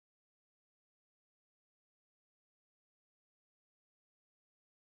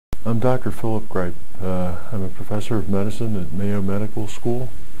I'm Dr. Philip Gripe. I'm a professor of medicine at Mayo Medical School.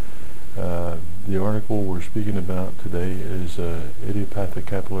 The article we're speaking about today is idiopathic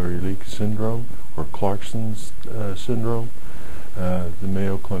capillary leak syndrome, or Clarkson's syndrome, the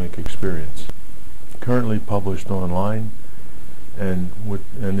Mayo Clinic experience. Currently published online, and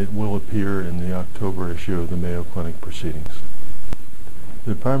it will appear in the October issue of the Mayo Clinic Proceedings.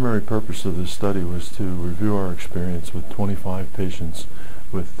 The primary purpose of this study was to review our experience with 25 patients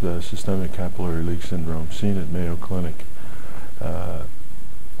with systemic capillary leak syndrome seen at Mayo Clinic.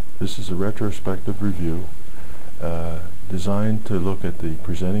 This is a retrospective review designed to look at the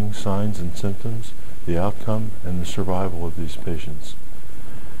presenting signs and symptoms, the outcome, and the survival of these patients.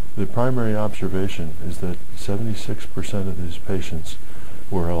 The primary observation is that 76% of these patients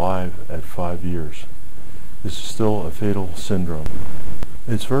were alive at 5 years. This is still a fatal syndrome.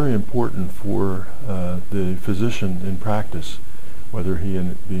 It's very important for the physician in practice, whether he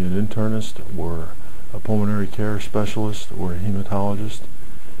be an internist or a pulmonary care specialist or a hematologist,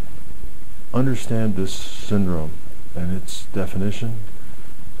 understand this syndrome and its definition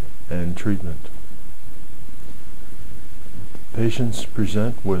and treatment. Patients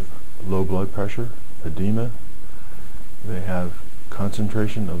present with low blood pressure, edema. They have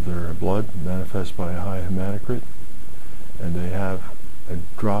concentration of their blood manifest by a high hematocrit, and they have a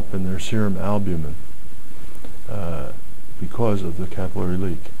drop in their serum albumin because of the capillary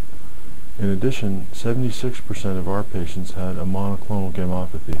leak. In addition, 76% of our patients had a monoclonal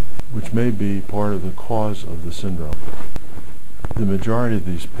gammopathy, which may be part of the cause of the syndrome. The majority of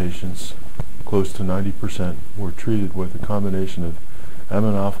these patients, close to 90%, were treated with a combination of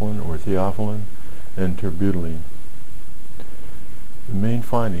aminophylline or theophylline and terbutaline. The main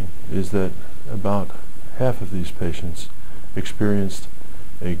finding is that about half of these patients experienced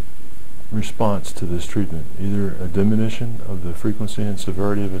a response to this treatment, either a diminution of the frequency and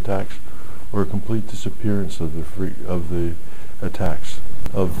severity of attacks or a complete disappearance of the attacks.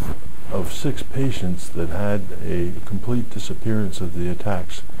 Of 6 patients that had a complete disappearance of the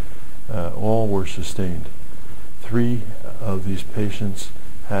attacks, all were sustained. 3 of these patients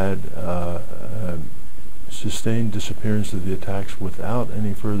had sustained disappearance of the attacks without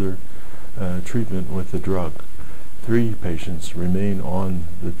any further treatment with the drug. 3 patients remain on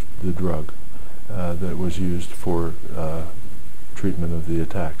the drug that was used for treatment of the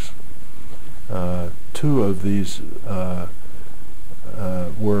attacks. 2 of these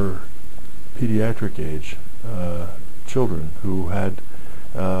were pediatric age children who had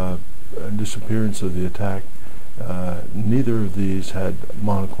disappearance of the attack. Neither of these had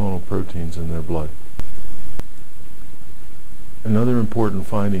monoclonal proteins in their blood. Another important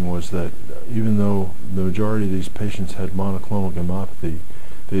finding was that even though the majority of these patients had monoclonal gammopathy,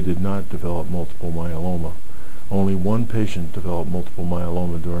 they did not develop multiple myeloma. Only 1 patient developed multiple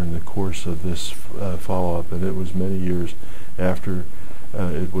myeloma during the course of this follow-up, and it was many years after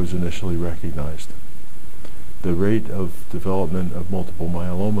it was initially recognized. The rate of development of multiple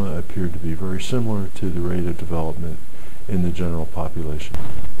myeloma appeared to be very similar to the rate of development in the general population.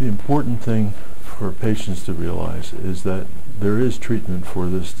 The important thing for patients to realize is that there is treatment for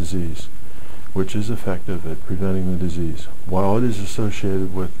this disease, which is effective at preventing the disease. While it is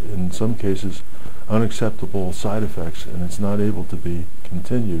associated with, in some cases, unacceptable side effects, and it's not able to be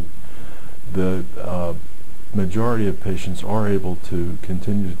continued, the majority of patients are able to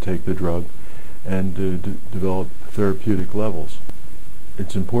continue to take the drug and to develop therapeutic levels.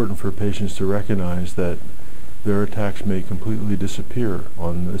 It's important for patients to recognize that their attacks may completely disappear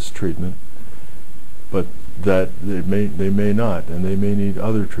on this treatment, but that they may not, and they may need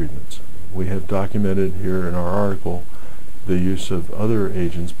other treatments. We have documented here in our article the use of other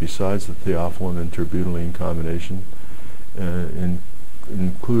agents besides the theophylline and terbutaline combination,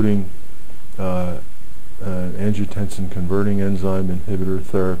 including angiotensin converting enzyme inhibitor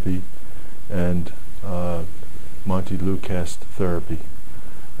therapy and montelukast therapy.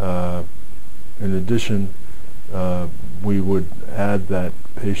 In addition, we would add that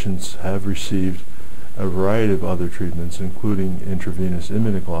patients have received a variety of other treatments, including intravenous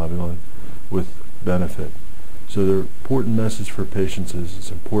immunoglobulin, with benefit. So the important message for patients is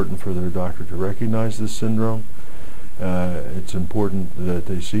it's important for their doctor to recognize this syndrome. It's important that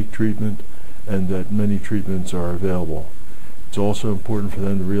they seek treatment and that many treatments are available. It's also important for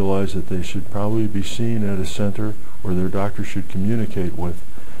them to realize that they should probably be seen at a center, or their doctor should communicate with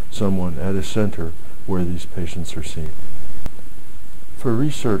someone at a center where these patients are seen. For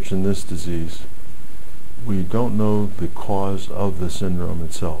research in this disease, we don't know the cause of the syndrome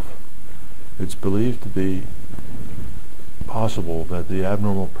itself. It's believed to be possible that the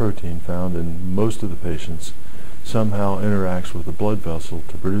abnormal protein found in most of the patients somehow interacts with the blood vessel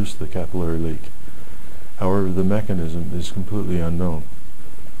to produce the capillary leak. However, the mechanism is completely unknown.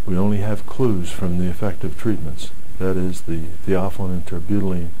 We only have clues from the effective treatments. That is, the theophylline and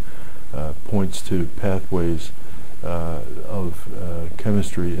terbutaline points to pathways of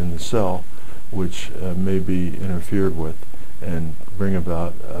chemistry in the cell which may be interfered with and bring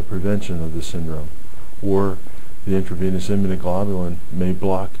about a prevention of the syndrome. Or the intravenous immunoglobulin may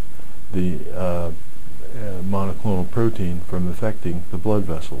block the monoclonal protein from affecting the blood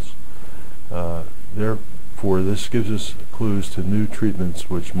vessels. Therefore, this gives us clues to new treatments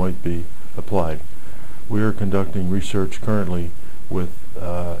which might be applied. We are conducting research currently with,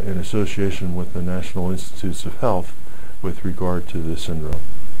 in association with the National Institutes of Health with regard to this syndrome.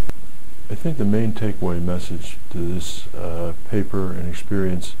 I think the main takeaway message to this paper and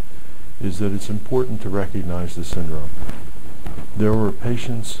experience is that it's important to recognize the syndrome. There were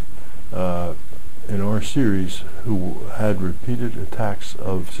patients in our series who had repeated attacks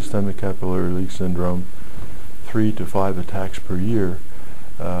of systemic capillary leak syndrome, 3 to 5 attacks per year,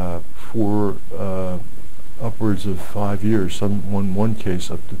 for upwards of 5 years, one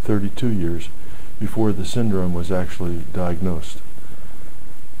case up to 32 years, before the syndrome was actually diagnosed.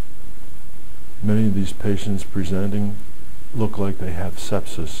 Many of these patients presenting look like they have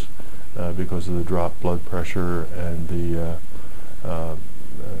sepsis because of the dropped blood pressure and the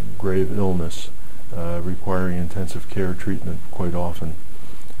grave illness requiring intensive care treatment quite often.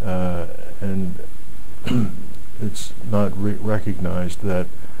 And it's not recognized that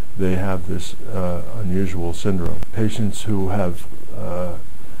they have this unusual syndrome. Patients who have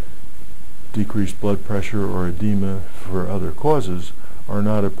decreased blood pressure or edema for other causes are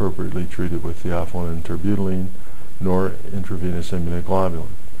not appropriately treated with theophylline and terbutaline nor intravenous immunoglobulin.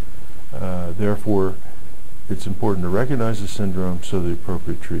 Therefore, it's important to recognize the syndrome so the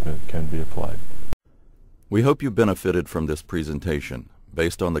appropriate treatment can be applied. We hope you benefited from this presentation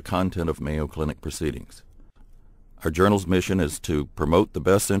based on the content of Mayo Clinic Proceedings. Our journal's mission is to promote the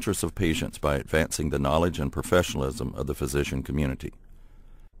best interests of patients by advancing the knowledge and professionalism of the physician community.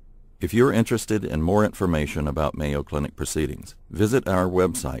 If you're interested in more information about Mayo Clinic Proceedings, visit our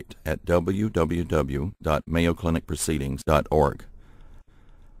website at www.mayoclinicproceedings.org.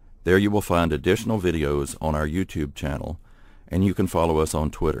 There you will find additional videos on our YouTube channel, and you can follow us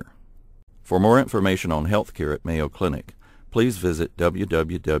on Twitter. For more information on healthcare at Mayo Clinic, please visit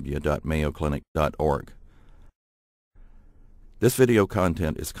www.mayoclinic.org. This video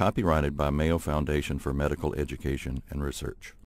content is copyrighted by Mayo Foundation for Medical Education and Research.